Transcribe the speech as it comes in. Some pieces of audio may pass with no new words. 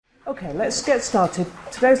Okay, let's get started.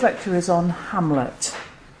 Today's lecture is on Hamlet.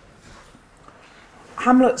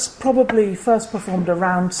 Hamlet's probably first performed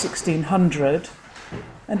around 1600,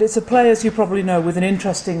 and it's a play, as you probably know, with an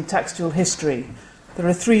interesting textual history. There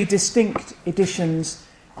are three distinct editions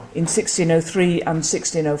in 1603 and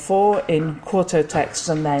 1604 in quarto texts,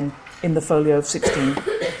 and then in the folio of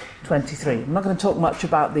 1623. I'm not going to talk much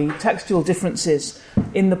about the textual differences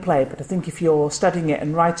in the play, but I think if you're studying it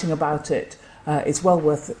and writing about it, it's well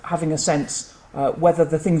worth having a sense whether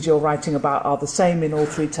the things you're writing about are the same in all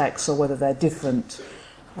three texts or whether they're different.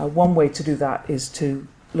 One way to do that is to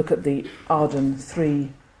look at the Arden 3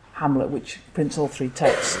 Hamlet, which prints all three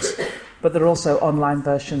texts. But there are also online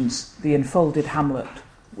versions, the enfolded Hamlet,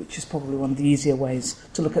 which is probably one of the easier ways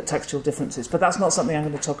to look at textual differences. But that's not something I'm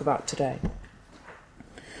going to talk about today.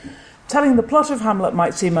 Telling the plot of Hamlet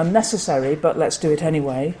might seem unnecessary, but let's do it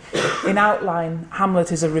anyway. In outline,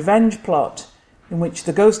 Hamlet is a revenge plot in which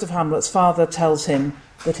the ghost of Hamlet's father tells him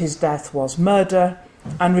that his death was murder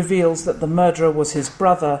and reveals that the murderer was his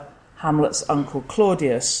brother, Hamlet's uncle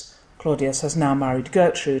Claudius. Claudius has now married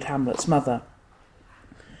Gertrude, Hamlet's mother.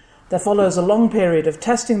 There follows a long period of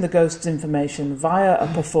testing the ghost's information via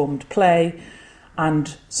a performed play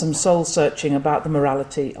and some soul-searching about the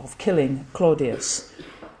morality of killing Claudius.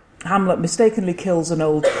 Hamlet mistakenly kills an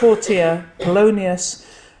old courtier, Polonius,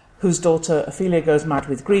 whose daughter Ophelia goes mad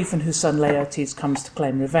with grief and whose son Laertes comes to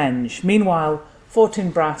claim revenge. Meanwhile,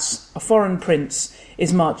 Fortinbras, a foreign prince,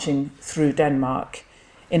 is marching through Denmark.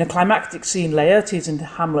 In a climactic scene, Laertes and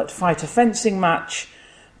Hamlet fight a fencing match,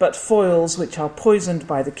 but foils, which are poisoned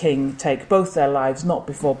by the king, take both their lives, not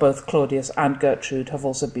before both Claudius and Gertrude have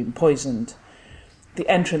also been poisoned. The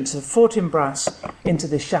entrance of Fortinbras into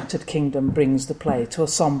this shattered kingdom brings the play to a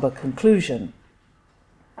sombre conclusion.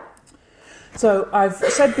 So I've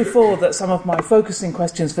said before that some of my focusing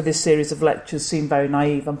questions for this series of lectures seem very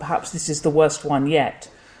naive, and perhaps this is the worst one yet.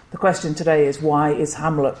 The question today is, why is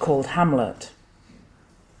Hamlet called Hamlet?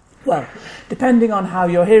 Well, depending on how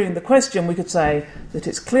you're hearing the question, we could say that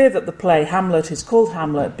it's clear that the play Hamlet is called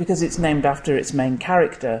Hamlet because it's named after its main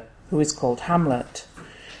character, who is called Hamlet.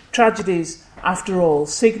 Tragedies, after all,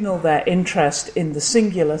 signal their interest in the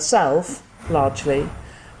singular self, largely,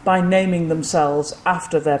 by naming themselves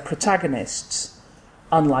after their protagonists,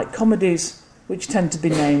 unlike comedies, which tend to be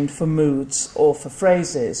named for moods or for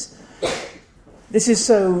phrases. This is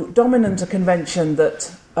so dominant a convention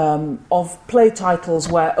that of play titles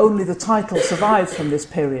where only the title survives from this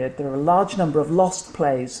period, there are a large number of lost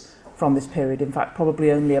plays from this period. In fact,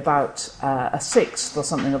 probably only about a sixth or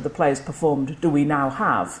something of the plays performed do we now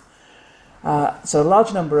have. So a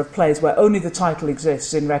large number of plays where only the title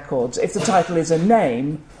exists in records. If the title is a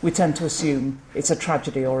name, we tend to assume it's a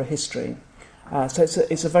tragedy or a history. So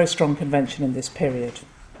it's a very strong convention in this period.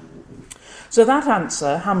 So that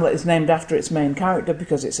answer, Hamlet is named after its main character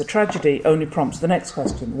because it's a tragedy, only prompts the next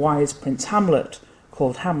question: why is Prince Hamlet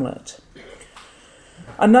called Hamlet?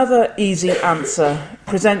 Another easy answer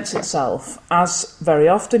presents itself, as very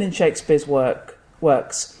often in Shakespeare's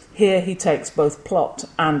works. Here he takes both plot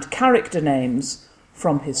and character names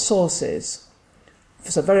from his sources.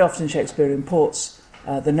 So very often Shakespeare imports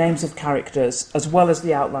the names of characters as well as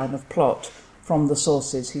the outline of plot from the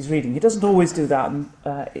sources he's reading. He doesn't always do that, and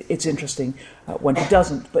it's interesting when he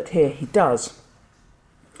doesn't, but here he does.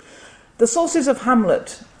 The sources of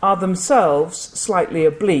Hamlet are themselves slightly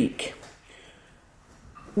oblique.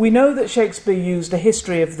 We know that Shakespeare used a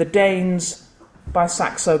history of the Danes by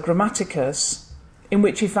Saxo Grammaticus, in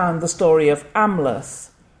which he found the story of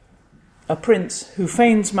Amleth, a prince who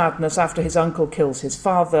feigns madness after his uncle kills his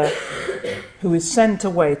father, who is sent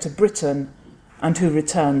away to Britain and who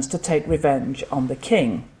returns to take revenge on the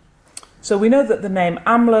king. So we know that the name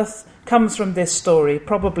Amleth comes from this story,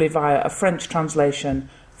 probably via a French translation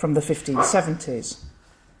from the 1570s.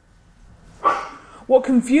 What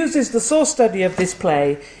confuses the source study of this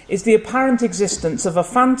play is the apparent existence of a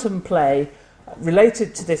phantom play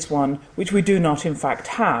related to this one, which we do not in fact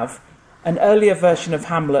have, an earlier version of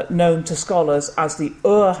Hamlet known to scholars as the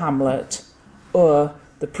Ur-Hamlet, Ur,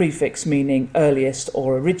 the prefix meaning earliest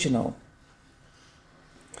or original.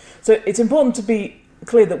 So it's important to be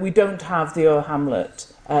clear that we don't have the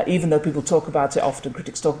Ur-Hamlet, even though people talk about it often,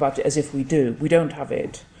 critics talk about it as if we do. We don't have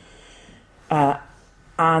it.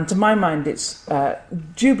 And to my mind, it's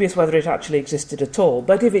dubious whether it actually existed at all.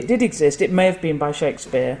 But if it did exist, it may have been by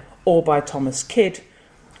Shakespeare or by Thomas Kyd,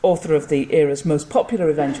 author of the era's most popular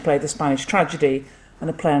revenge play, The Spanish Tragedy, and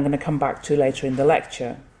a play I'm going to come back to later in the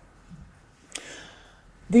lecture.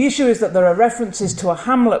 The issue is that there are references to a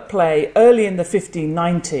Hamlet play early in the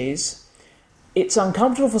 1590s, It's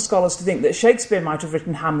uncomfortable for scholars to think that Shakespeare might have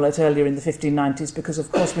written Hamlet earlier in the 1590s because, of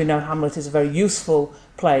course, we know Hamlet is a very useful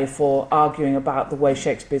play for arguing about the way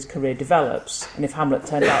Shakespeare's career develops. And if Hamlet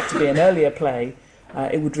turned out to be an earlier play,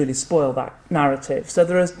 it would really spoil that narrative. So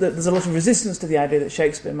there's a lot of resistance to the idea that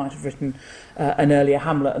Shakespeare might have written an earlier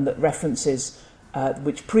Hamlet, and that references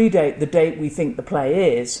which predate the date we think the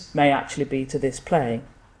play is may actually be to this play.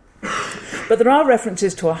 But there are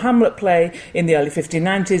references to a Hamlet play in the early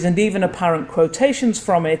 1590s, and even apparent quotations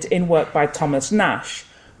from it in work by Thomas Nash,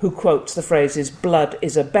 who quotes the phrases "blood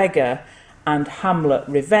is a beggar" and "Hamlet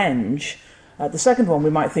revenge." The second one we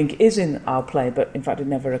might think is in our play, but in fact it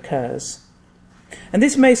never occurs. And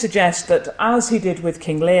this may suggest that, as he did with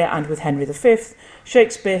King Lear and with Henry V,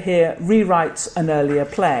 Shakespeare here rewrites an earlier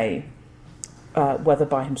play, whether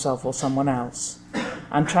by himself or someone else,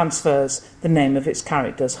 and transfers the name of its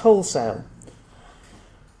characters wholesale.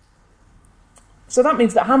 So that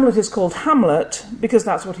means that Hamlet is called Hamlet because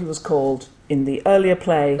that's what he was called in the earlier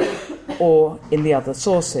play or in the other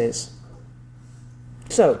sources.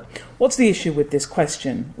 So, what's the issue with this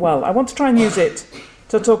question? Well, I want to try and use it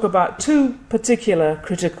to talk about two particular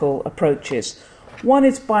critical approaches. One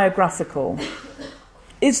is biographical.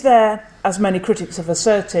 Is there, as many critics have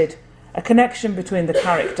asserted, a connection between the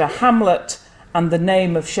character Hamlet and the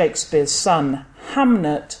name of Shakespeare's son,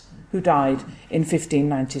 Hamnet, who died in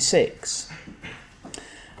 1596?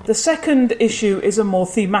 The second issue is a more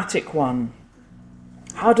thematic one.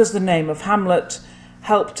 How does the name of Hamlet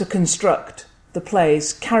help to construct the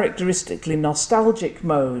play's characteristically nostalgic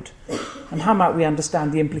mode, and how might we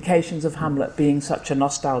understand the implications of Hamlet being such a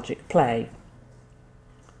nostalgic play?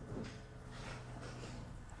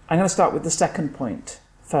 I'm going to start with the second point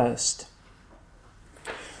first.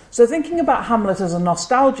 So thinking about Hamlet as a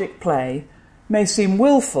nostalgic play may seem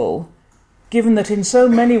willful, given that in so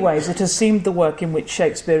many ways it has seemed the work in which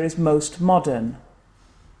Shakespeare is most modern.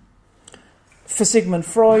 For Sigmund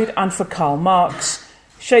Freud and for Karl Marx,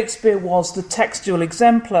 Shakespeare was the textual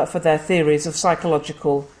exemplar for their theories of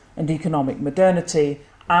psychological and economic modernity,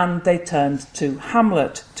 and they turned to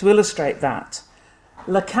Hamlet to illustrate that.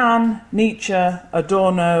 Lacan, Nietzsche,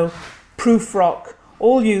 Adorno, Prufrock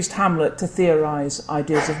all used Hamlet to theorise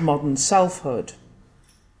ideas of modern selfhood.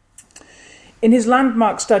 In his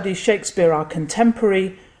landmark study, Shakespeare, Our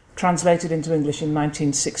Contemporary, translated into English in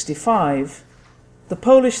 1965, the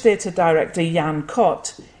Polish theatre director Jan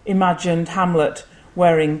Kot imagined Hamlet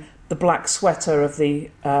wearing the black sweater of the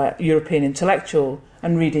European intellectual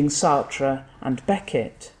and reading Sartre and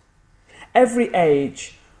Beckett. Every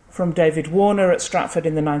age, from David Warner at Stratford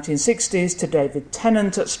in the 1960s to David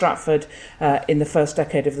Tennant at Stratford in the first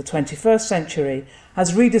decade of the 21st century,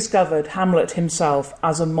 has rediscovered Hamlet himself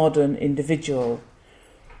as a modern individual,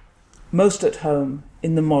 most at home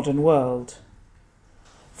in the modern world.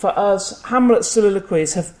 For us, Hamlet's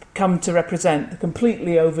soliloquies have come to represent the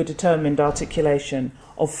completely overdetermined articulation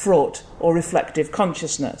of fraught or reflective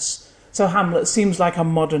consciousness. So Hamlet seems like a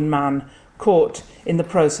modern man caught in the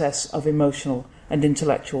process of emotional and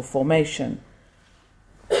intellectual formation.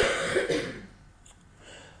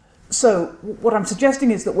 So what I'm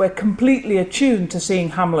suggesting is that we're completely attuned to seeing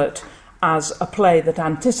Hamlet as a play that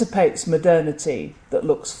anticipates modernity, that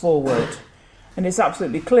looks forward. And it's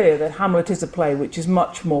absolutely clear that Hamlet is a play which is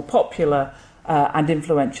much more popular and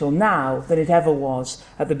influential now than it ever was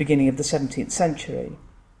at the beginning of the 17th century.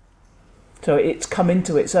 So it's come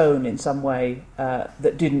into its own in some way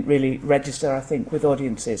that didn't really register, I think, with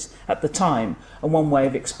audiences at the time. And one way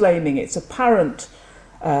of explaining its apparent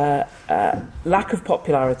lack of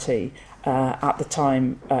popularity at the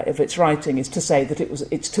time of its writing is to say that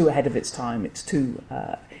it's too ahead of its time.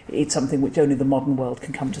 It's something which only the modern world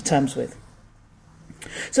can come to terms with.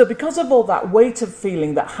 So because of all that weight of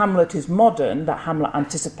feeling that Hamlet is modern, that Hamlet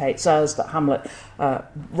anticipates us, that Hamlet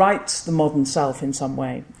writes the modern self in some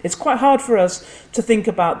way, it's quite hard for us to think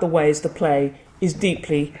about the ways the play is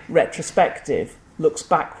deeply retrospective, looks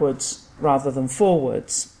backwards rather than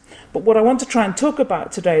forwards. But what I want to try and talk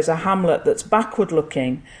about today is a Hamlet that's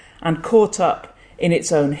backward-looking and caught up in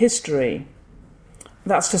its own history.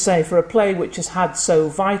 That's to say, for a play which has had so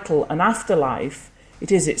vital an afterlife,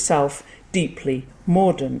 it is itself deeply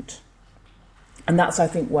mordant. And that's, I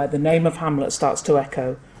think, where the name of Hamlet starts to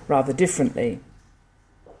echo rather differently.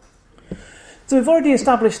 So we've already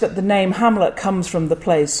established that the name Hamlet comes from the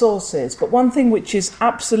play's sources, but one thing which is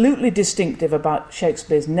absolutely distinctive about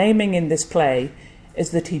Shakespeare's naming in this play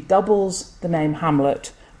is that he doubles the name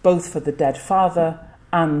Hamlet both for the dead father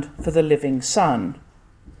and for the living son.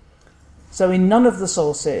 So in none of the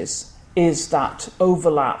sources is that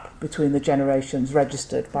overlap between the generations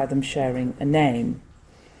registered by them sharing a name.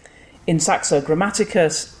 In Saxo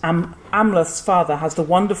Grammaticus, Amleth's father has the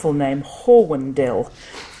wonderful name Horwendil,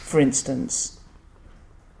 for instance.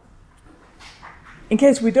 In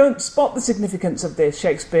case we don't spot the significance of this,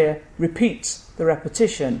 Shakespeare repeats the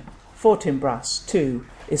repetition. Fortinbras, too,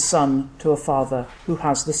 is son to a father who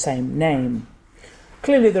has the same name.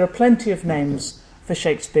 Clearly there are plenty of names for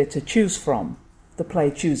Shakespeare to choose from. The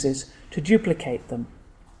play chooses to duplicate them.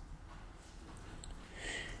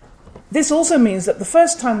 This also means that the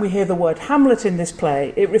first time we hear the word Hamlet in this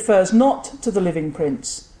play, it refers not to the living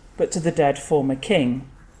prince, but to the dead former king.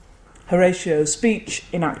 Horatio's speech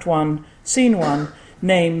in Act 1, Scene 1,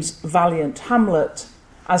 names valiant Hamlet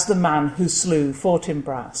as the man who slew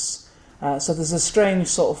Fortinbras. So there's a strange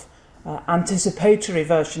sort of anticipatory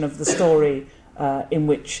version of the story in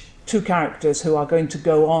which two characters who are going to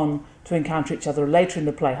go on to encounter each other later in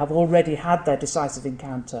the play have already had their decisive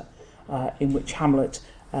encounter in which Hamlet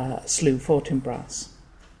slew Fortinbras.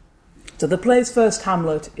 So the play's first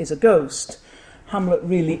Hamlet is a ghost. Hamlet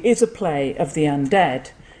really is a play of the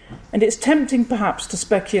undead, and it's tempting perhaps to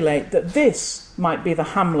speculate that this might be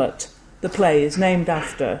the Hamlet the play is named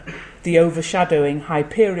after, the overshadowing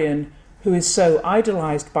Hyperion who is so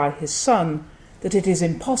idolised by his son that it is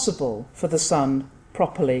impossible for the son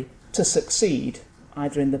properly to succeed,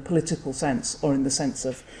 either in the political sense or in the sense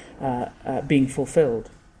of being fulfilled.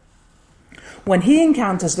 When he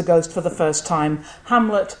encounters the ghost for the first time,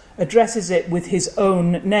 Hamlet addresses it with his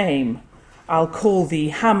own name. I'll call thee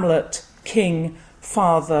Hamlet, King,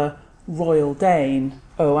 Father, Royal Dane,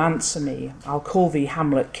 O answer me. I'll call thee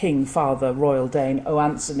Hamlet, King, Father, Royal Dane, O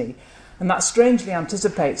answer me. And that strangely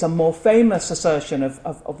anticipates a more famous assertion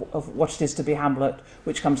of what it is to be Hamlet,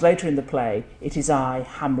 which comes later in the play. It is I,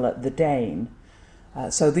 Hamlet the Dane.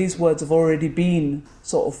 So these words have already been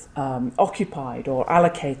sort of occupied or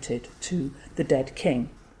allocated to the dead king.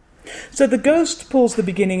 So the ghost pulls the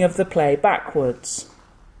beginning of the play backwards.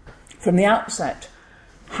 From the outset,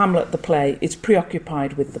 Hamlet the play is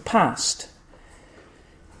preoccupied with the past.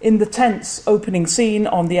 In the tense opening scene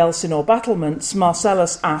on the Elsinore battlements,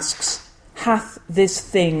 Marcellus asks, hath this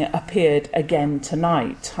thing appeared again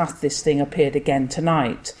tonight? Hath this thing appeared again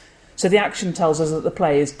tonight? So the action tells us that the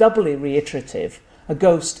play is doubly reiterative. A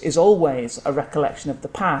ghost is always a recollection of the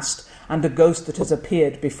past, and a ghost that has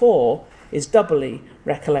appeared before is doubly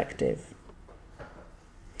recollective.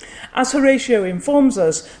 As Horatio informs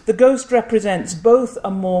us, the ghost represents both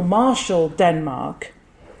a more martial Denmark,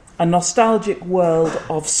 a nostalgic world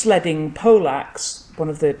of sledding Polacks, one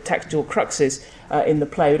of the textual cruxes in the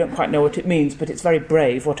play. We don't quite know what it means, but it's very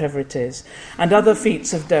brave, whatever it is, and other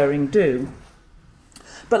feats of daring do.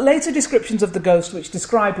 But later descriptions of the ghost, which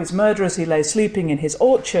describe his murder as he lay sleeping in his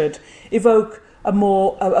orchard, evoke a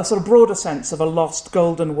sort of broader sense of a lost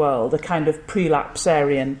golden world, a kind of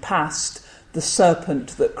prelapsarian past. The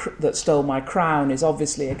serpent that stole my crown is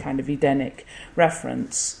obviously a kind of Edenic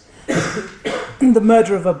reference. The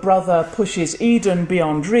murder of a brother pushes Eden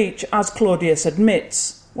beyond reach, as Claudius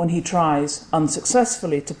admits when he tries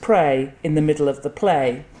unsuccessfully to pray in the middle of the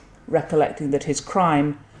play, recollecting that his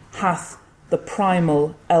crime hath the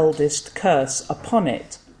primal eldest curse upon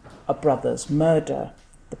it, a brother's murder.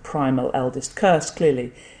 The primal eldest curse,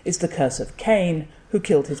 clearly, is the curse of Cain, who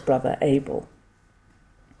killed his brother Abel.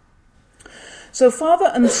 So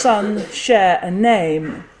father and son share a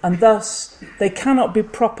name, and thus they cannot be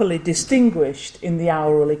properly distinguished in the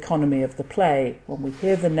aural economy of the play. When we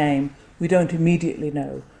hear the name, we don't immediately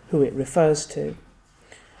know who it refers to.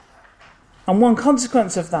 And one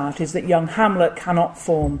consequence of that is that young Hamlet cannot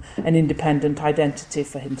form an independent identity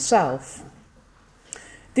for himself.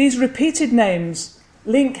 These repeated names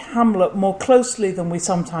link Hamlet more closely than we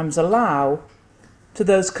sometimes allow to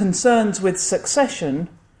those concerns with succession,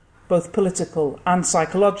 both political and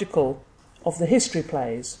psychological, of the history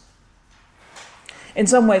plays. In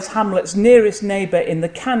some ways, Hamlet's nearest neighbour in the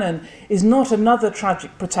canon is not another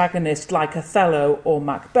tragic protagonist like Othello or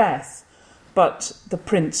Macbeth, but the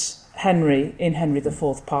Prince Henry in Henry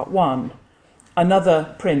IV Part 1,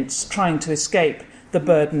 another prince trying to escape the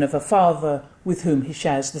burden of a father with whom he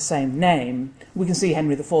shares the same name. We can see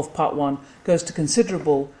Henry IV Part 1 goes to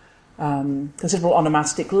considerable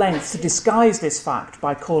onomastic length to disguise this fact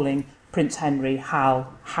by calling Prince Henry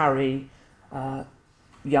Hal, Harry,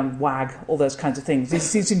 young wag, all those kinds of things. These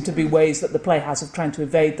seem to be ways that the play has of trying to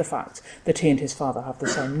evade the fact that he and his father have the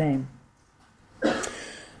same name.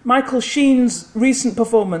 Michael Sheen's recent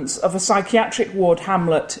performance of a psychiatric ward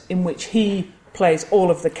Hamlet in which he plays all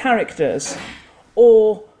of the characters,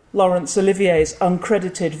 or Laurence Olivier's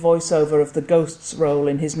uncredited voiceover of the ghost's role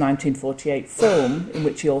in his 1948 film, in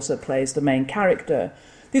which he also plays the main character.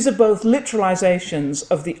 These are both literalizations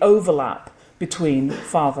of the overlap between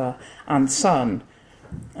father and son.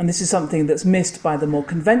 And this is something that's missed by the more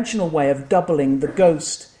conventional way of doubling the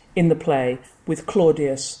ghost in the play with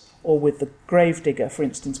Claudius or with the gravedigger, for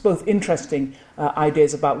instance. Both interesting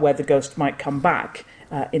ideas about where the ghost might come back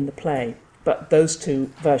in the play. But those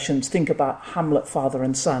two versions think about Hamlet, father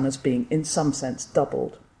and son, as being, in some sense,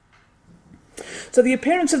 doubled. So the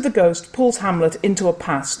appearance of the ghost pulls Hamlet into a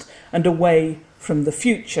past and away from the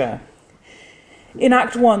future. In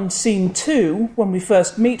Act 1, Scene 2, when we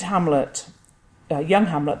first meet Hamlet, young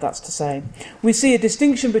Hamlet, that's to say, we see a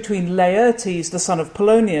distinction between Laertes, the son of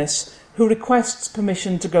Polonius, who requests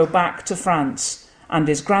permission to go back to France and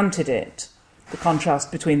is granted it. The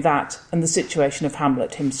contrast between that and the situation of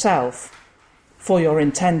Hamlet himself. For your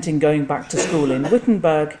intent in going back to school in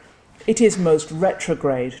Wittenberg, it is most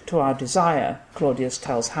retrograde to our desire, Claudius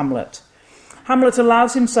tells Hamlet. Hamlet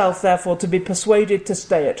allows himself, therefore, to be persuaded to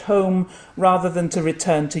stay at home rather than to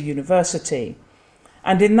return to university.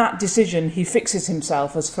 And in that decision, he fixes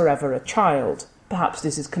himself as forever a child. Perhaps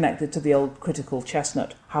this is connected to the old critical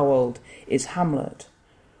chestnut, how old is Hamlet?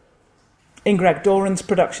 In Greg Doran's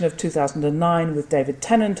production of 2009 with David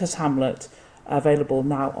Tennant as Hamlet, available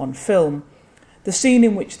now on film, the scene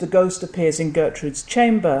in which the ghost appears in Gertrude's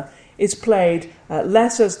chamber is played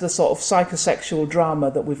less as the sort of psychosexual drama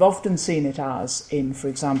that we've often seen it as in, for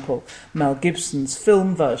example, Mel Gibson's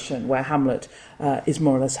film version, where Hamlet is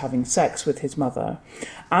more or less having sex with his mother,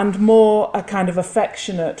 and more a kind of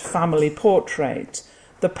affectionate family portrait.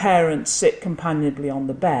 The parents sit companionably on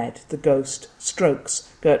the bed. The ghost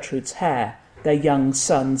strokes Gertrude's hair. Their young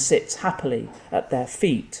son sits happily at their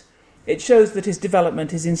feet. It shows that his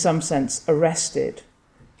development is in some sense arrested.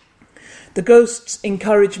 The ghost's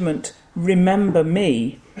encouragement, remember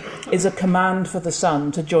me, is a command for the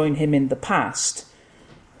son to join him in the past,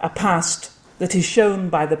 a past that is shown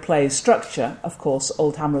by the play's structure. Of course,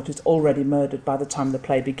 old Hamlet is already murdered by the time the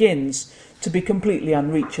play begins, to be completely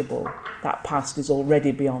unreachable. That past is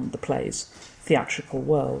already beyond the play's theatrical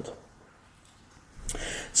world.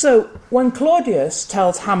 So, when Claudius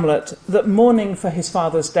tells Hamlet that mourning for his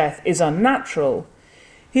father's death is unnatural,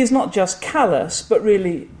 he is not just callous, but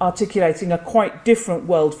really articulating a quite different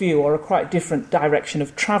worldview or a quite different direction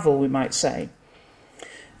of travel, we might say.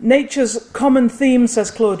 Nature's common theme, says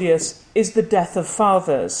Claudius, is the death of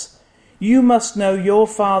fathers. You must know your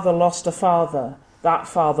father lost a father. That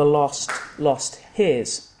father lost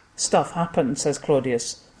his. Stuff happens, says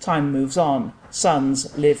Claudius. Time moves on.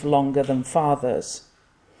 Sons live longer than fathers.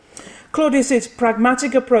 Claudius's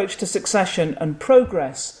pragmatic approach to succession and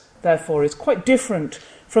progress, therefore, is quite different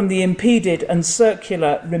from the impeded and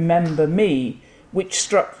circular remember me, which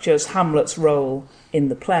structures Hamlet's role in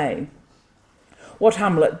the play. What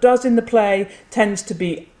Hamlet does in the play tends to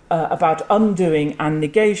be about undoing and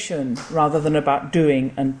negation rather than about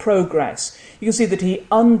doing and progress. You can see that he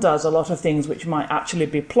undoes a lot of things which might actually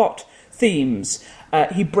be plot themes.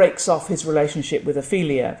 He breaks off his relationship with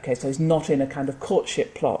Ophelia. Okay, so he's not in a kind of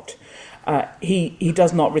courtship plot. He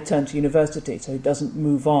does not return to university, so he doesn't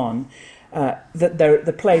move on.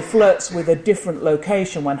 The play flirts with a different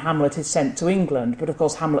location when Hamlet is sent to England, but of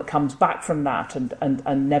course Hamlet comes back from that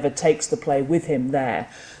and never takes the play with him there.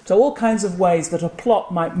 So all kinds of ways that a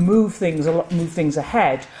plot might move things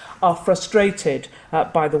ahead are frustrated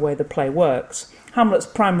by the way the play works. Hamlet's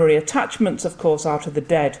primary attachments, of course, are to the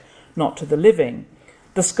dead, not to the living.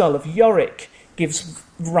 The skull of Yorick gives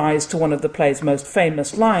rise to one of the play's most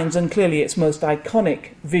famous lines, and clearly its most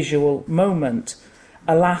iconic visual moment.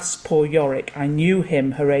 Alas, poor Yorick, I knew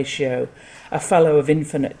him, Horatio, a fellow of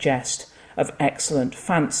infinite jest, of excellent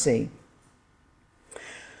fancy.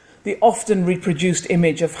 The often reproduced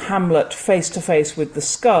image of Hamlet face to face with the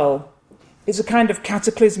skull is a kind of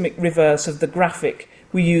cataclysmic reverse of the graphic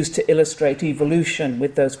we use to illustrate evolution,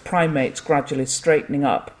 with those primates gradually straightening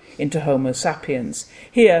up into Homo sapiens.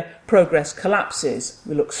 Here, progress collapses.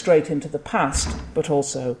 We look straight into the past, but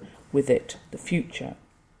also, with it, the future.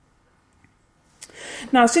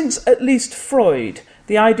 Now, since at least Freud,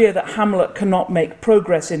 the idea that Hamlet cannot make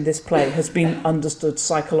progress in this play has been understood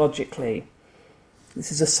psychologically.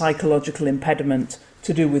 This is a psychological impediment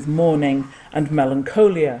to do with mourning and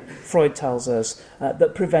melancholia, Freud tells us,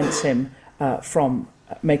 that prevents him from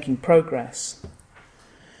making progress.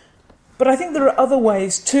 But I think there are other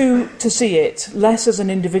ways to see it, less as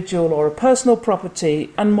an individual or a personal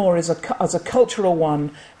property, and more as a cultural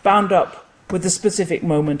one, bound up with the specific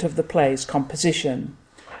moment of the play's composition.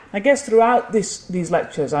 I guess throughout these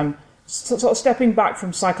lectures, I'm sort of stepping back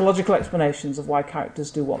from psychological explanations of why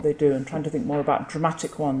characters do what they do and trying to think more about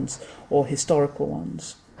dramatic ones or historical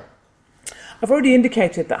ones. I've already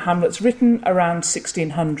indicated that Hamlet's written around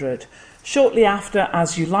 1600, shortly after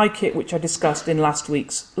As You Like It, which I discussed in last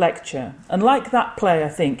week's lecture. And like that play, I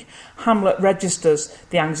think, Hamlet registers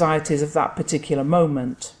the anxieties of that particular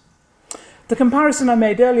moment. The comparison I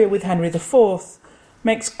made earlier with Henry IV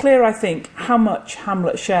makes clear, I think, how much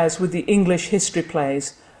Hamlet shares with the English history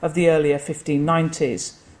plays of the earlier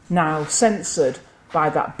 1590s, now censored by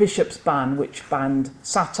that bishop's ban which banned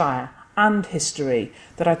satire and history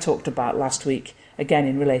that I talked about last week, again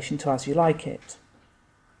in relation to As You Like It.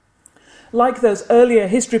 Like those earlier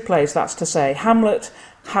history plays, that's to say, Hamlet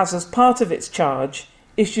has as part of its charge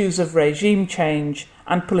issues of regime change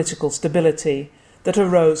and political stability that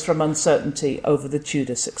arose from uncertainty over the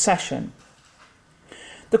Tudor succession.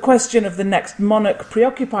 The question of the next monarch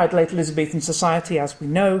preoccupied late Elizabethan society, as we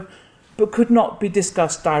know, but could not be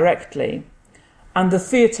discussed directly, and the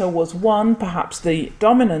theatre was one, perhaps the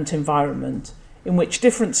dominant environment, in which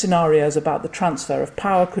different scenarios about the transfer of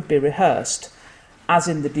power could be rehearsed, as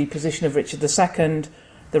in the deposition of Richard II,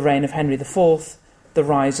 the reign of Henry IV, the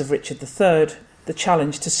rise of Richard III, the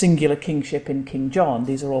challenge to singular kingship in King John.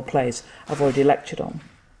 These are all plays I've already lectured on.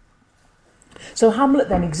 So Hamlet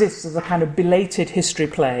then exists as a kind of belated history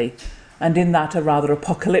play, and in that a rather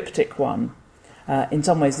apocalyptic one. In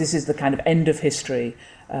some ways, this is the kind of end of history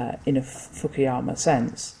in a Fukuyama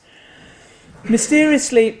sense.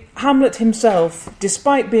 Mysteriously, Hamlet himself,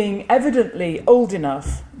 despite being evidently old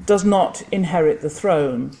enough, does not inherit the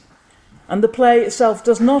throne. And the play itself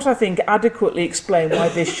does not, I think, adequately explain why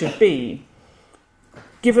this should be.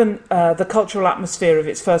 Given the cultural atmosphere of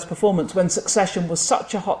its first performance, when succession was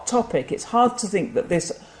such a hot topic, it's hard to think that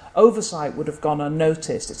this oversight would have gone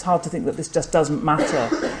unnoticed. It's hard to think that this just doesn't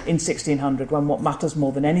matter in 1600, when what matters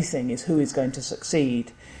more than anything is who is going to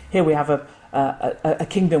succeed. Here we have a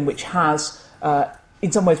kingdom which has,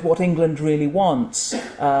 in some ways, what England really wants,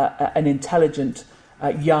 an intelligent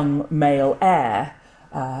young male heir,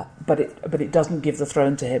 but it doesn't give the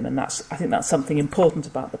throne to him, and I think that's something important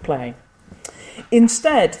about the play.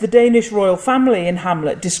 Instead, the Danish royal family in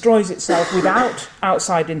Hamlet destroys itself without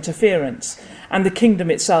outside interference, and the kingdom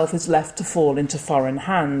itself is left to fall into foreign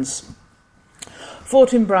hands.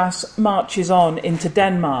 Fortinbras marches on into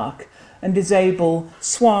Denmark and is able,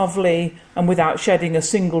 suavely and without shedding a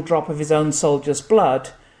single drop of his own soldiers'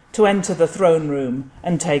 blood, to enter the throne room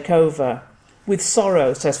and take over. With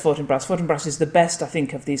sorrow, says Fortinbras. Fortinbras is the best, I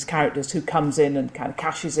think, of these characters who comes in and kind of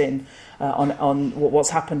cashes in on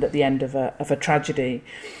what's happened at the end of a tragedy.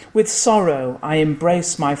 With sorrow, I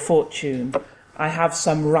embrace my fortune. I have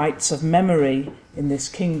some rights of memory in this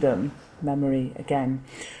kingdom, memory again,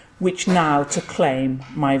 which now to claim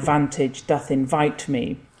my vantage doth invite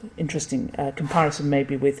me. Interesting comparison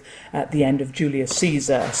maybe with the end of Julius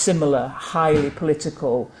Caesar, a similar highly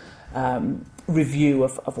political review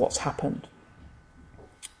of what's happened.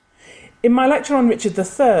 In my lecture on Richard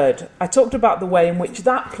III, I talked about the way in which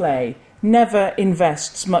that play never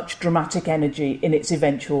invests much dramatic energy in its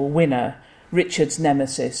eventual winner, Richard's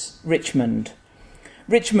nemesis, Richmond.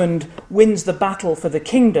 Richmond wins the battle for the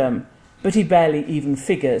kingdom, but he barely even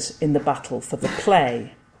figures in the battle for the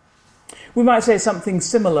play. We might say something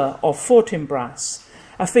similar of Fortinbras,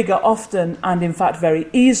 a figure often and in fact very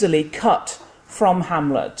easily cut from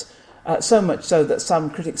Hamlet, so much so that some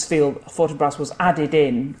critics feel Fortinbras was added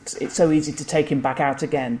in. It's so easy to take him back out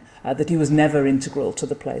again that he was never integral to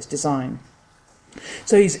the play's design.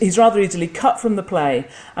 So he's rather easily cut from the play,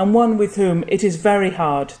 and one with whom it is very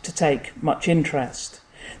hard to take much interest.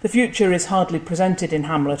 The future is hardly presented in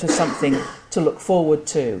Hamlet as something to look forward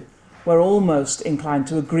to. We're almost inclined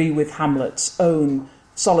to agree with Hamlet's own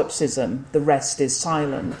solipsism, the rest is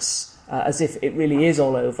silence, as if it really is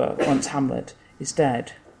all over once Hamlet is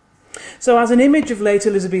dead. So as an image of late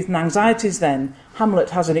Elizabethan anxieties then,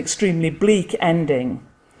 Hamlet has an extremely bleak ending.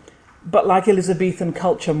 But like Elizabethan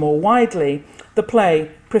culture more widely, the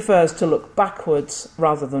play prefers to look backwards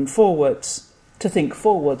rather than forwards. To think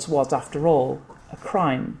forwards was, after all, a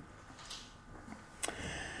crime.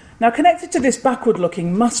 Now, connected to this backward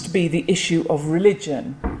looking must be the issue of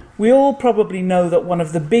religion. We all probably know that one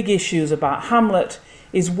of the big issues about Hamlet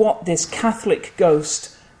is what this Catholic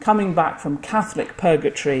ghost coming back from Catholic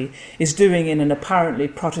purgatory is doing in an apparently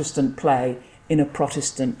Protestant play in a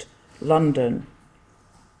Protestant London.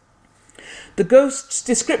 The ghost's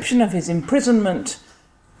description of his imprisonment,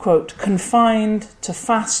 quote, confined to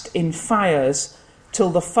fast in fires till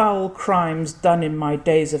the foul crimes done in my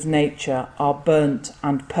days of nature are burnt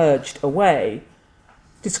and purged away,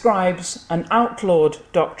 describes an outlawed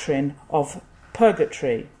doctrine of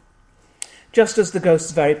purgatory, just as the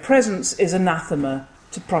ghost's very presence is anathema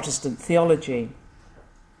to Protestant theology.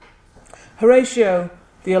 Horatio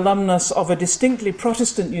the alumnus of a distinctly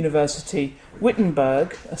Protestant university,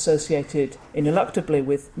 Wittenberg, associated ineluctably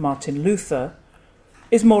with Martin Luther,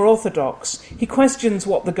 is more orthodox. He questions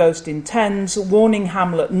what the ghost intends, warning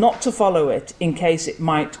Hamlet not to follow it in case it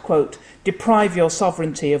might, quote, deprive your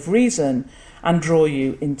sovereignty of reason and draw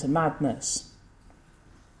you into madness.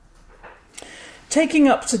 Taking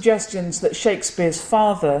up suggestions that Shakespeare's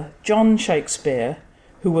father, John Shakespeare,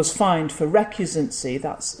 who was fined for recusancy,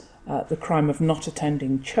 that's the crime of not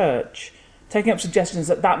attending church, taking up suggestions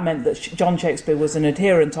that meant that John Shakespeare was an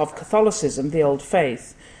adherent of Catholicism, the old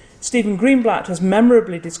faith, Stephen Greenblatt has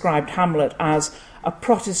memorably described Hamlet as a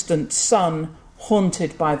Protestant son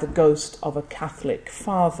haunted by the ghost of a Catholic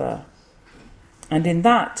father. And in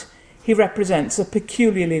that, he represents a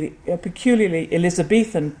peculiarly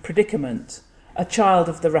Elizabethan predicament, a child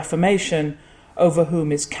of the Reformation over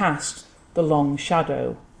whom is cast the long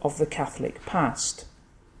shadow of the Catholic past.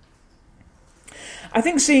 I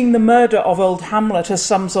think seeing the murder of old Hamlet as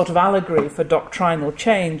some sort of allegory for doctrinal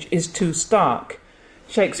change is too stark.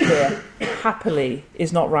 Shakespeare, happily,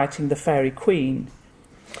 is not writing the Fairy Queen.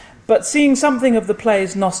 But seeing something of the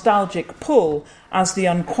play's nostalgic pull as the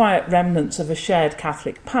unquiet remnants of a shared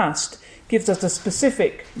Catholic past gives us a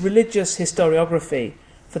specific religious historiography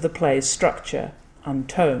for the play's structure and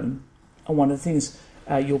tone. And one of the things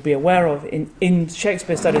you'll be aware of in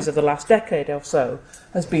Shakespeare studies of the last decade or so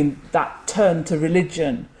has been that turn to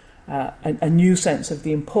religion, a new sense of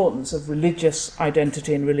the importance of religious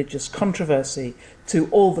identity and religious controversy to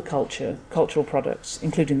all the cultural products,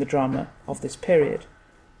 including the drama of this period.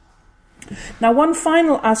 Now, one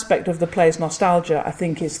final aspect of the play's nostalgia, I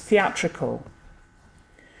think, is theatrical.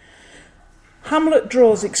 Hamlet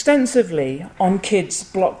draws extensively on Kidd's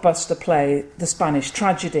blockbuster play, The Spanish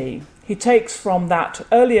Tragedy. He takes from that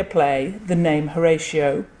earlier play the name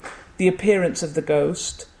Horatio, the appearance of the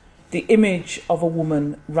ghost, the image of a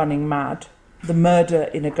woman running mad, the murder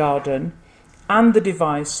in a garden, and the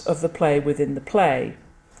device of the play within the play.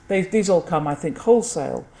 These all come, I think,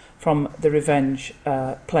 wholesale from the Revenge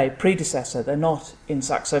play predecessor. They're not in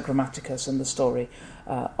Saxo Grammaticus and the story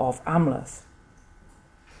of Amleth.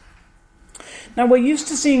 Now, we're used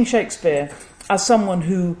to seeing Shakespeare as someone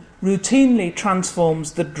who routinely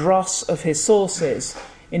transforms the dross of his sources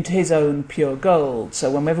into his own pure gold.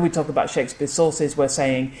 So whenever we talk about Shakespeare's sources, we're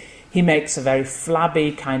saying he makes a very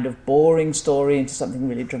flabby, kind of boring story into something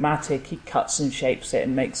really dramatic. He cuts and shapes it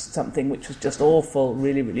and makes something which was just awful,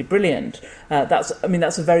 really, really brilliant. That's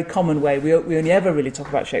a very common way. We only ever really talk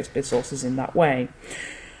about Shakespeare's sources in that way.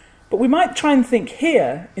 But we might try and think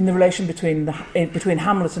here, in the relation between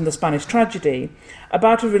Hamlet and the Spanish Tragedy,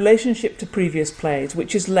 about a relationship to previous plays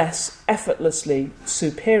which is less effortlessly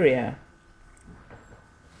superior.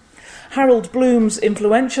 Harold Bloom's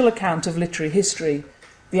influential account of literary history,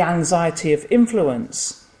 The Anxiety of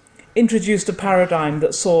Influence, introduced a paradigm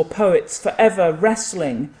that saw poets forever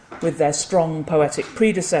wrestling with their strong poetic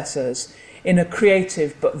predecessors in a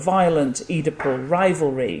creative but violent Oedipal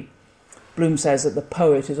rivalry. Bloom says that the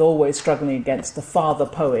poet is always struggling against the father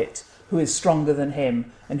poet who is stronger than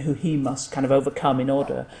him and who he must kind of overcome in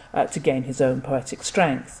order to gain his own poetic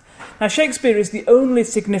strength. Now, Shakespeare is the only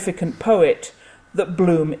significant poet that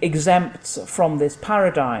Bloom exempts from this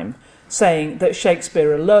paradigm, saying that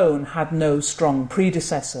Shakespeare alone had no strong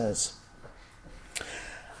predecessors.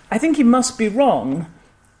 I think he must be wrong,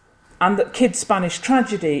 and that Kidd's Spanish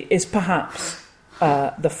Tragedy is perhaps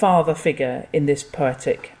the father figure in this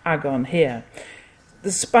poetic agon here.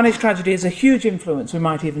 The Spanish Tragedy is a huge influence, we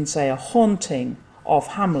might even say a haunting, of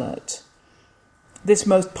Hamlet. This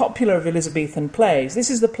most popular of Elizabethan plays, this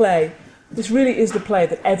really is the play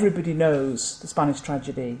that everybody knows, the Spanish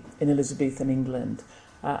Tragedy in Elizabethan England.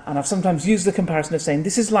 And I've sometimes used the comparison of saying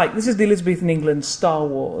this is the Elizabethan England Star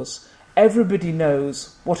Wars. Everybody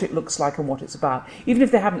knows what it looks like and what it's about, even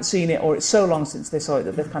if they haven't seen it or it's so long since they saw it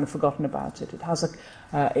that they've kind of forgotten about it. It has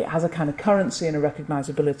a kind of currency and a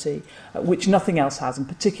recognisability which nothing else has, and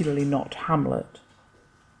particularly not Hamlet.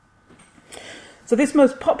 So this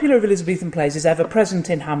most popular of Elizabethan plays is ever present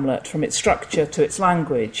in Hamlet, from its structure to its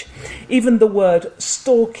language. Even the word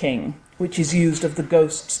stalking, which is used of the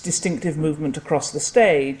ghost's distinctive movement across the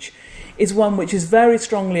stage, is one which is very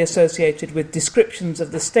strongly associated with descriptions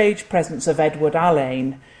of the stage presence of Edward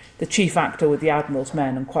Alleyne, the chief actor with the Admiral's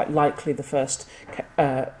Men, and quite likely the first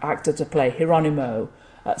actor to play Hieronymo.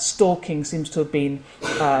 Stalking seems to have been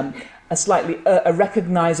a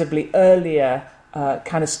recognisably earlier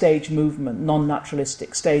kind of stage movement,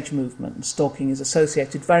 non-naturalistic stage movement. And stalking is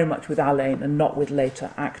associated very much with Alleyne and not with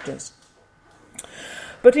later actors.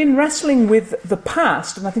 But in wrestling with the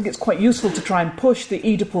past, and I think it's quite useful to try and push the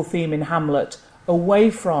Oedipal theme in Hamlet away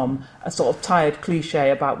from a sort of tired cliche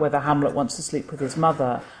about whether Hamlet wants to sleep with his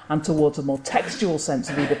mother and towards a more textual sense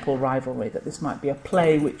of Oedipal rivalry, that this might be a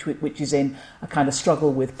play which is in a kind of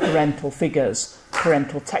struggle with parental figures,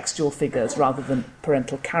 parental textual figures, rather than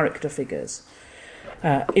parental character figures.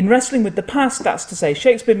 In wrestling with the past, that's to say,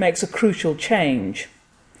 Shakespeare makes a crucial change.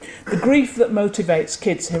 The grief that motivates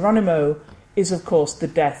Kid's Hieronymo is, of course, the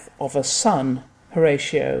death of a son,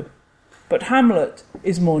 Horatio. But Hamlet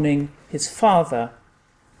is mourning his father.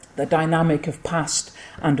 The dynamic of past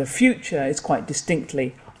and of future is quite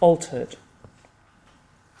distinctly altered.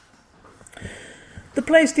 The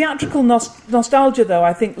play's theatrical nostalgia, though,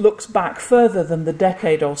 I think looks back further than the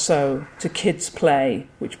decade or so to Kid's play,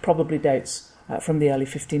 which probably dates from the early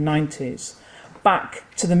 1590s, back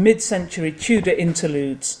to the mid-century Tudor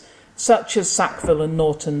interludes, such as Sackville and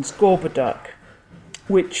Norton's Gorboduc,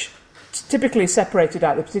 which typically separated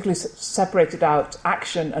out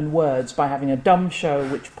action and words by having a dumb show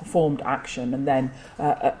which performed action, and then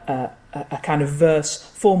a kind of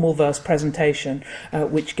formal verse presentation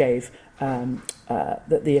which gave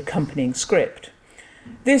the accompanying script.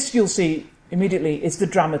 This, you'll see immediately, is the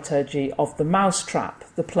dramaturgy of The Mousetrap,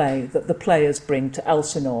 the play that the players bring to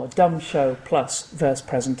Elsinore, dumb show plus verse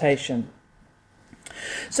presentation.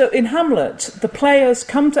 So in Hamlet, the players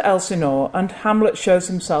come to Elsinore and Hamlet shows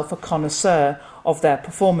himself a connoisseur of their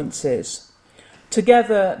performances.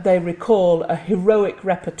 Together they recall a heroic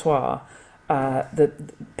repertoire. The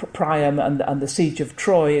Priam and the Siege of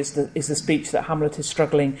Troy is the speech that Hamlet is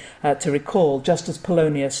struggling to recall, just as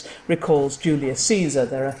Polonius recalls Julius Caesar.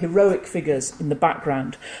 There are heroic figures in the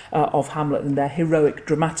background of Hamlet, and they're heroic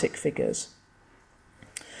dramatic figures.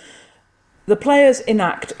 The players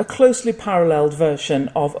enact a closely paralleled version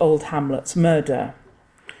of Old Hamlet's murder.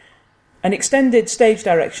 An extended stage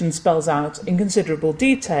direction spells out in considerable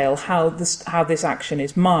detail how this action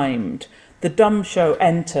is mimed. The dumb show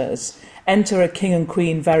Enter a king and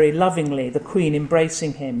queen very lovingly, the queen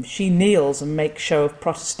embracing him. She kneels and makes show of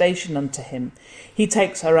protestation unto him. He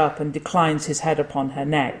takes her up and declines his head upon her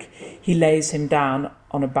neck. He lays him down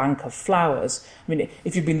on a bank of flowers. I mean,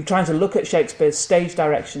 if you've been trying to look at Shakespeare's stage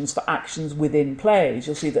directions for actions within plays,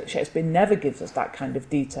 you'll see that Shakespeare never gives us that kind of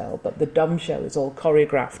detail, but the dumb show is all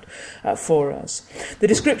choreographed for us. The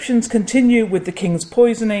descriptions continue with the king's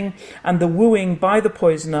poisoning and the wooing by the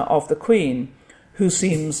poisoner of the queen, who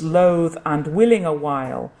seems loath and willing a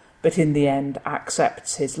while, but in the end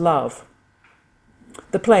accepts his love.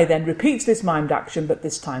 The play then repeats this mimed action, but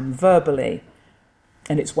this time verbally.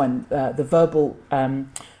 And it's when the verbal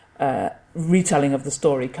retelling of the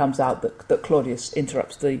story comes out that Claudius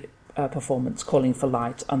interrupts the performance, calling for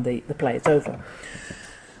light, and the play is over.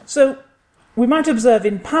 So we might observe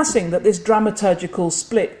in passing that this dramaturgical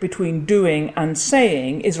split between doing and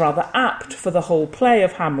saying is rather apt for the whole play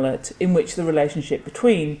of Hamlet, in which the relationship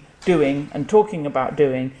between doing and talking about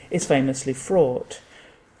doing is famously fraught.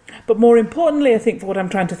 But more importantly, I think, for what I'm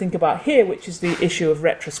trying to think about here, which is the issue of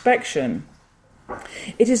retrospection,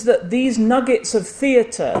 it is that these nuggets of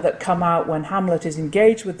theatre that come out when Hamlet is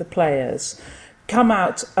engaged with the players come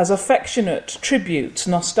out as affectionate tributes,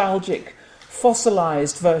 nostalgic,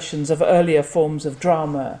 fossilised versions of earlier forms of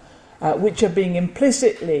drama, which are being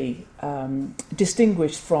implicitly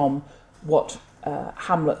distinguished from what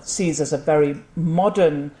Hamlet sees as a very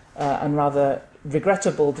modern and rather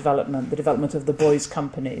regrettable development, the development of the boys'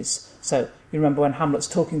 companies. So you remember when Hamlet's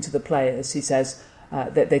talking to the players, he says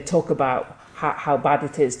that they talk about how bad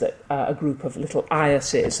it is that a group of little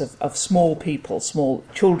eyases, of small people, small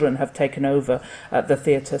children, have taken over the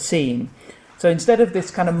theatre scene. So instead of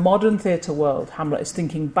this kind of modern theatre world, Hamlet is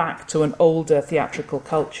thinking back to an older theatrical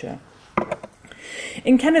culture.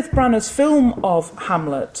 In Kenneth Branagh's film of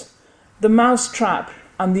Hamlet, The Mousetrap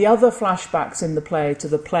and the other flashbacks in the play to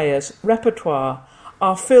the players' repertoire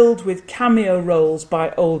are filled with cameo roles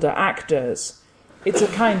by older actors. It's a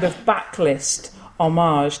kind of backlist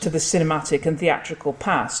homage to the cinematic and theatrical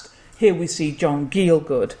past. Here we see John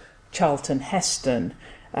Gielgud, Charlton Heston,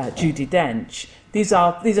 Judi Dench. These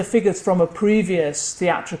are figures from a previous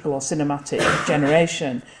theatrical or cinematic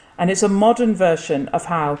generation, and it's a modern version of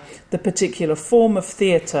how the particular form of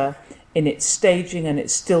theatre, in its staging and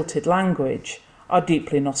its stilted language, are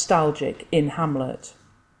deeply nostalgic in Hamlet.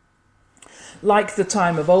 Like the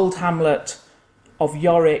time of Old Hamlet, of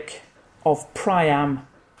Yorick, of Priam,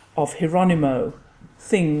 of Hieronymo,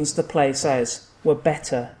 things, the play says, were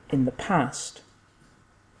better in the past.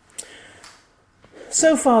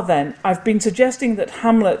 So far then, I've been suggesting that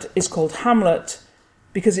Hamlet is called Hamlet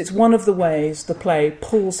because it's one of the ways the play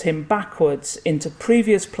pulls him backwards into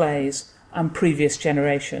previous plays and previous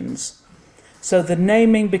generations. So the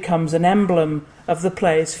naming becomes an emblem of the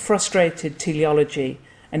play's frustrated teleology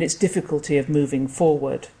and its difficulty of moving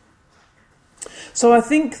forward. So I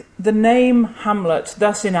think the name Hamlet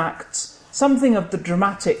thus enacts something of the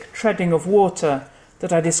dramatic treading of water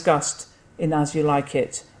that I discussed in As You Like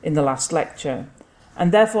It in the last lecture.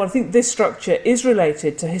 And therefore I think this structure is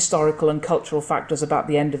related to historical and cultural factors about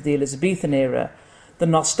the end of the Elizabethan era, the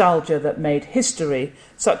nostalgia that made history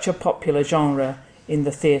such a popular genre in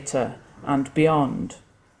the theatre and beyond.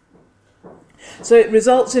 So it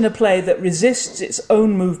results in a play that resists its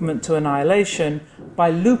own movement to annihilation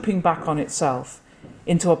by looping back on itself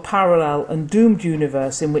into a parallel and doomed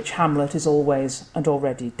universe in which Hamlet is always and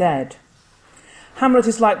already dead. Hamlet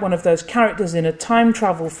is like one of those characters in a time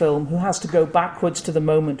travel film who has to go backwards to the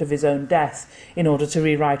moment of his own death in order to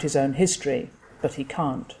rewrite his own history, but he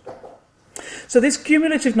can't. So this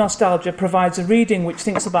cumulative nostalgia provides a reading which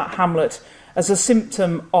thinks about Hamlet as a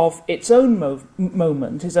symptom of its own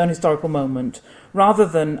moment, its own historical moment, rather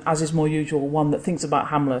than, as is more usual, one that thinks about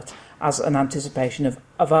Hamlet as an anticipation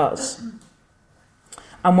of us,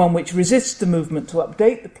 and one which resists the movement to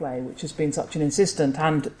update the play, which has been such an insistent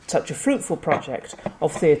and such a fruitful project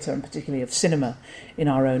of theatre, and particularly of cinema, in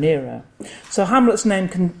our own era. So Hamlet's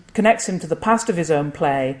name connects him to the past of his own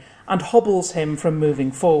play and hobbles him from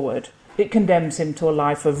moving forward. It condemns him to a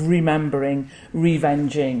life of remembering,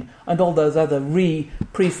 revenging, and all those other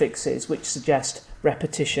re-prefixes which suggest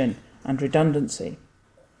repetition and redundancy.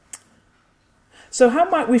 So how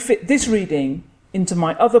might we fit this reading into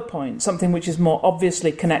my other point, something which is more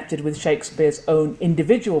obviously connected with Shakespeare's own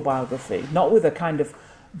individual biography, not with a kind of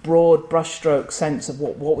broad brushstroke sense of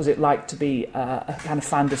what was it like to be a kind of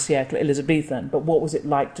fin de siècle Elizabethan, but what was it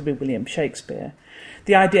like to be William Shakespeare?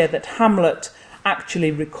 The idea that Hamlet actually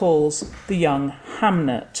recalls the young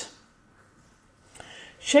Hamnet.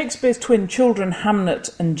 Shakespeare's twin children,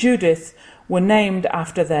 Hamnet and Judith, were named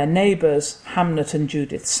after their neighbours, Hamnet and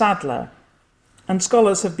Judith Sadler. And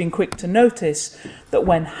scholars have been quick to notice that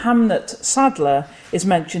when Hamnet Sadler is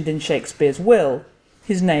mentioned in Shakespeare's will,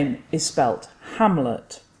 his name is spelt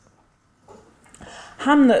Hamlet.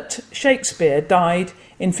 Hamnet Shakespeare died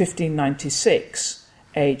in 1596,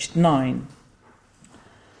 aged 9.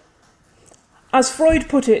 As Freud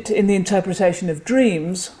put it in the interpretation of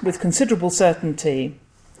dreams, with considerable certainty,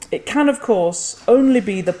 it can, of course, only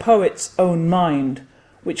be the poet's own mind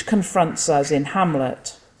which confronts us in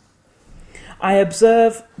Hamlet. I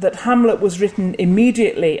observe that Hamlet was written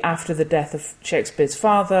immediately after the death of Shakespeare's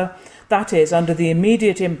father, that is, under the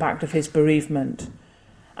immediate impact of his bereavement,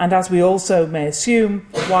 and as we also may assume,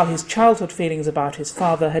 while his childhood feelings about his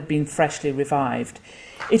father had been freshly revived.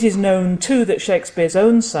 It is known, too, that Shakespeare's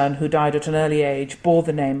own son, who died at an early age, bore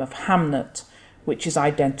the name of Hamnet, which is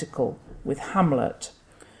identical with Hamlet.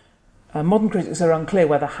 Modern critics are unclear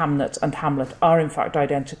whether Hamnet and Hamlet are in fact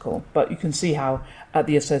identical, but you can see how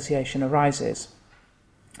the association arises.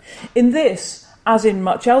 In this, as in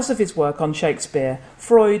much else of his work on Shakespeare,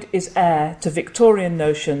 Freud is heir to Victorian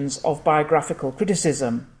notions of biographical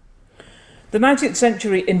criticism. The 19th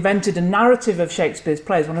century invented a narrative of Shakespeare's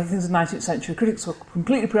plays. One of the things the 19th century critics were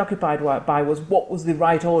completely preoccupied by was what was the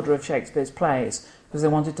right order of Shakespeare's plays, because they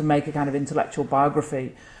wanted to make a kind of intellectual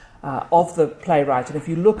biography of the playwright. And if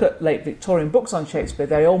you look at late Victorian books on Shakespeare,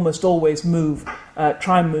 they almost always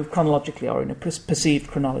try and move chronologically or in a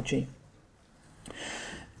perceived chronology.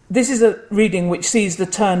 This is a reading which sees the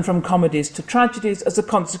turn from comedies to tragedies as a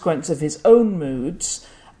consequence of his own moods,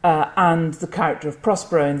 and the character of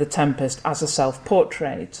Prospero in The Tempest as a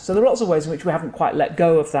self-portrait. So there are lots of ways in which we haven't quite let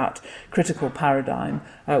go of that critical paradigm.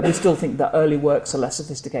 We still think that early works are less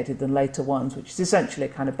sophisticated than later ones, which is essentially a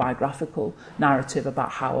kind of biographical narrative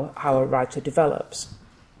about how a writer develops.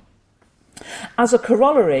 As a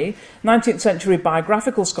corollary, 19th century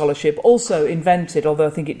biographical scholarship also invented, although I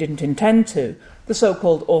think it didn't intend to, the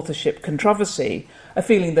so-called authorship controversy, a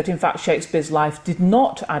feeling that in fact Shakespeare's life did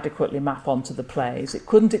not adequately map onto the plays, it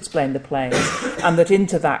couldn't explain the plays, and that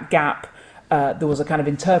into that gap there was a kind of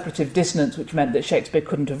interpretive dissonance which meant that Shakespeare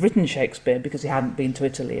couldn't have written Shakespeare because he hadn't been to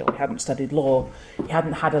Italy or he hadn't studied law, he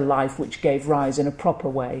hadn't had a life which gave rise in a proper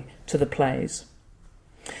way to the plays.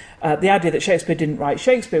 The idea that Shakespeare didn't write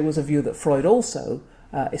Shakespeare was a view that Freud also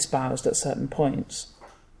espoused at certain points.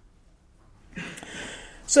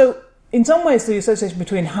 So, in some ways, the association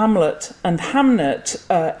between Hamlet and Hamnet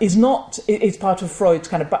is part of Freud's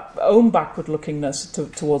kind of own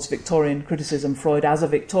backward-lookingness towards Victorian criticism, Freud as a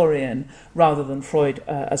Victorian, rather than Freud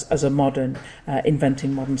as a modern,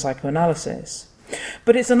 inventing modern psychoanalysis.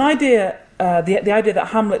 But it's an idea, the idea that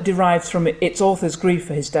Hamlet derives from its author's grief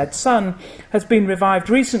for his dead son has been revived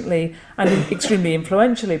recently and extremely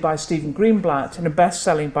influentially by Stephen Greenblatt in a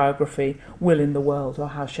best-selling biography, Will in the World, or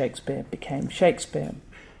How Shakespeare Became Shakespeare.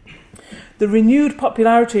 The renewed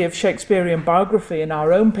popularity of Shakespearean biography in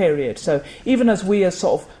our own period, so even as we as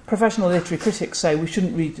sort of professional literary critics say we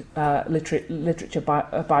shouldn't read literature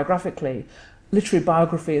biographically, literary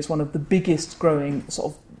biography is one of the biggest growing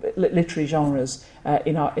sort of literary genres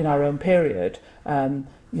in our own period.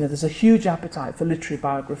 There's a huge appetite for literary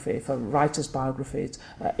biography, for writers' biographies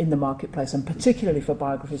in the marketplace, and particularly for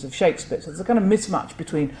biographies of Shakespeare. So there's a kind of mismatch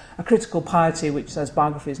between a critical piety which says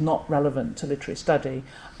biography is not relevant to literary study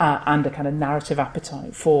and a kind of narrative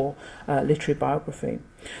appetite for literary biography.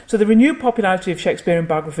 So the renewed popularity of Shakespearean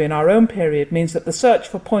biography in our own period means that the search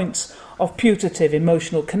for points of putative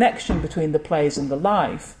emotional connection between the plays and the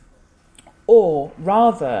life, or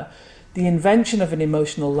rather the invention of an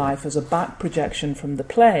emotional life as a back projection from the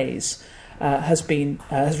plays, has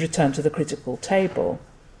returned to the critical table.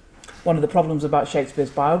 One of the problems about Shakespeare's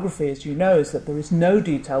biography, as you know, is that there is no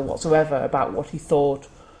detail whatsoever about what he thought,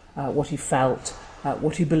 what he felt,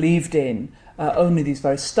 what he believed in, only these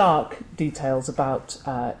very stark details about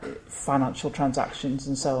financial transactions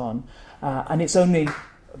and so on. And it's only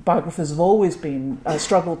biographers have always been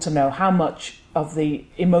struggled to know how much of the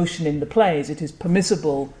emotion in the plays it is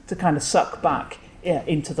permissible to kind of suck back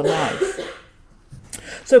into the life.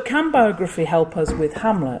 So can biography help us with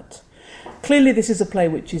Hamlet? Clearly this is a play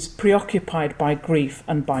which is preoccupied by grief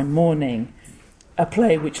and by mourning, a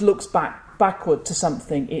play which looks backward to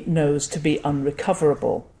something it knows to be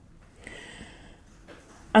unrecoverable.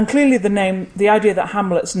 And clearly the idea that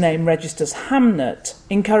Hamlet's name registers Hamnet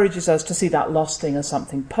encourages us to see that lost thing as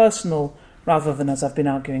something personal, rather than, as I've been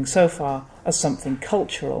arguing so far, as something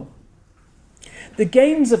cultural. The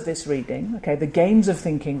gains of this reading, the gains of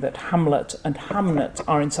thinking that Hamlet and Hamnet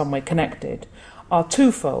are in some way connected, are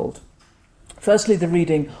twofold. Firstly, the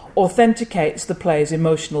reading authenticates the play's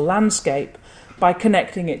emotional landscape by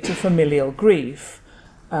connecting it to familial grief.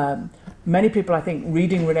 Many people, I think,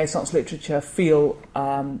 reading Renaissance literature feel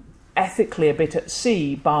ethically a bit at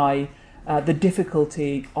sea by the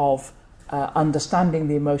difficulty of understanding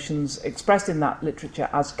the emotions expressed in that literature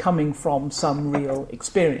as coming from some real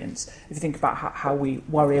experience. If you think about how we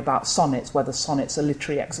worry about sonnets, whether sonnets are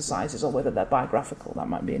literary exercises or whether they're biographical, that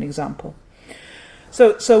might be an example.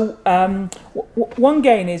 So one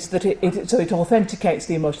gain is that it authenticates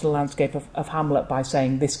the emotional landscape of Hamlet by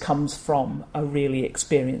saying this comes from a really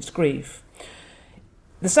experienced grief.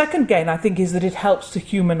 The second gain, I think, is that it helps to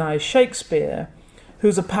humanise Shakespeare,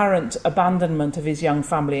 whose apparent abandonment of his young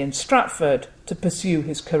family in Stratford to pursue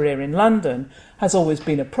his career in London has always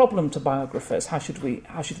been a problem to biographers. How should we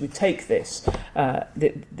take this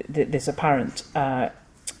this apparent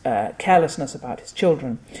carelessness about his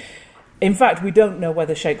children? In fact, we don't know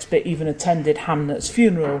whether Shakespeare even attended Hamlet's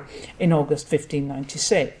funeral in August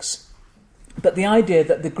 1596. But the idea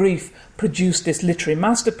that the grief produced this literary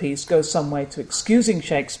masterpiece goes some way to excusing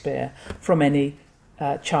Shakespeare from any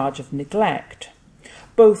charge of neglect.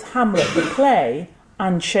 Both Hamlet the play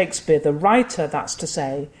and Shakespeare the writer, that's to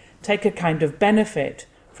say, take a kind of benefit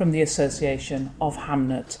from the association of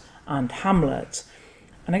Hamnet and Hamlet.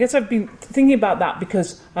 And I guess I've been thinking about that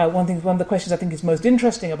because one of the questions I think is most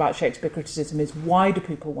interesting about Shakespeare criticism is why do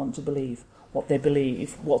people want to believe what they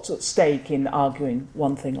believe? What's at stake in arguing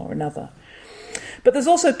one thing or another? But there's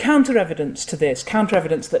also counter-evidence to this,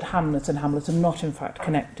 counter-evidence that Hamlet and Hamlet are not in fact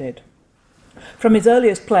connected. From his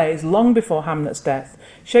earliest plays, long before Hamlet's death,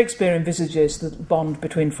 Shakespeare envisages the bond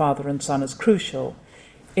between father and son as crucial.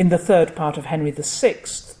 In the third part of Henry VI,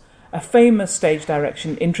 a famous stage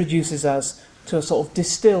direction introduces us to a sort of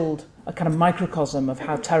distilled, a kind of microcosm of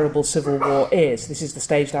how terrible civil war is. This is the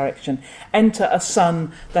stage direction. Enter a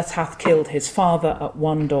son that hath killed his father at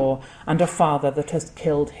one door, and a father that hath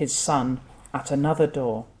killed his son at another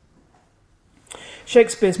door.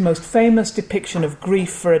 Shakespeare's most famous depiction of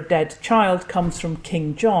grief for a dead child comes from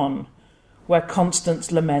King John, where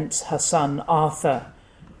Constance laments her son Arthur.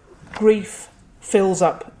 Grief fills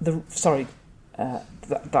up the...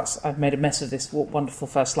 I've made a mess of this wonderful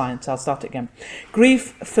first line, so I'll start it again.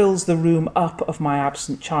 Grief fills the room up of my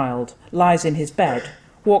absent child, lies in his bed,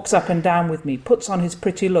 walks up and down with me, puts on his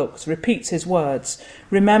pretty looks, repeats his words,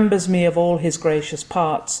 remembers me of all his gracious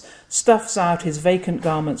parts, stuffs out his vacant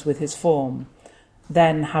garments with his form.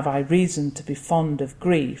 Then have I reason to be fond of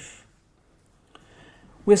grief.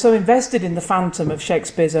 We're so invested in the phantom of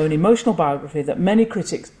Shakespeare's own emotional biography that many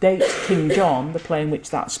critics date King John, the play in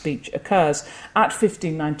which that speech occurs, at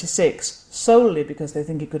 1596, solely because they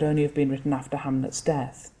think it could only have been written after Hamlet's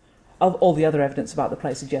death. all the other evidence about the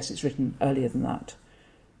play suggests it's written earlier than that.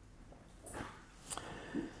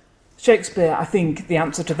 Shakespeare, I think the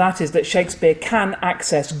answer to that is that Shakespeare can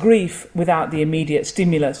access grief without the immediate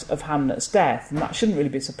stimulus of Hamlet's death. And that shouldn't really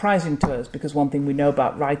be surprising to us, because one thing we know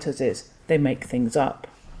about writers is they make things up.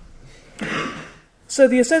 So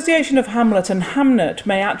the association of Hamlet and Hamnet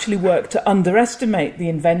may actually work to underestimate the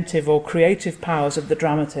inventive or creative powers of the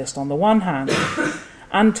dramatist on the one hand,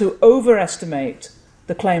 and to overestimate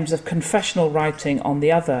the claims of confessional writing on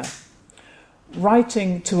the other.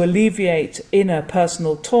 Writing to alleviate inner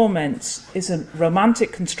personal torments is a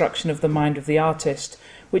romantic construction of the mind of the artist,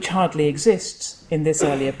 which hardly exists in this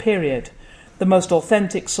earlier period. The most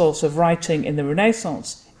authentic source of writing in the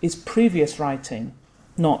Renaissance is previous writing,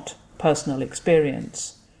 not personal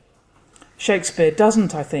experience. Shakespeare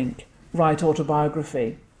doesn't, I think, write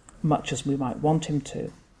autobiography, much as we might want him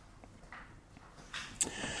to.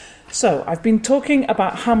 So, I've been talking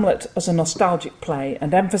about Hamlet as a nostalgic play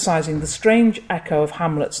and emphasising the strange echo of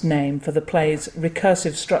Hamlet's name for the play's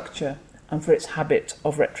recursive structure and for its habit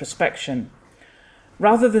of retrospection.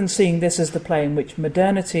 Rather than seeing this as the play in which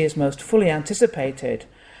modernity is most fully anticipated,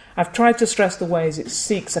 I've tried to stress the ways it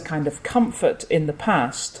seeks a kind of comfort in the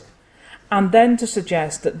past, and then to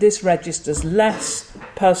suggest that this registers less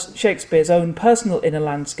Shakespeare's own personal inner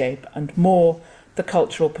landscape and more the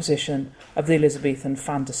cultural position of the Elizabethan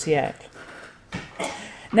fin de siècle.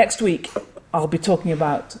 Next week, I'll be talking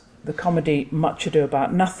about the comedy Much Ado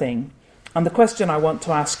About Nothing, and the question I want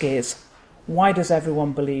to ask is, why does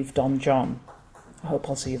everyone believe Don John? I hope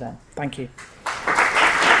I'll see you then. Thank you.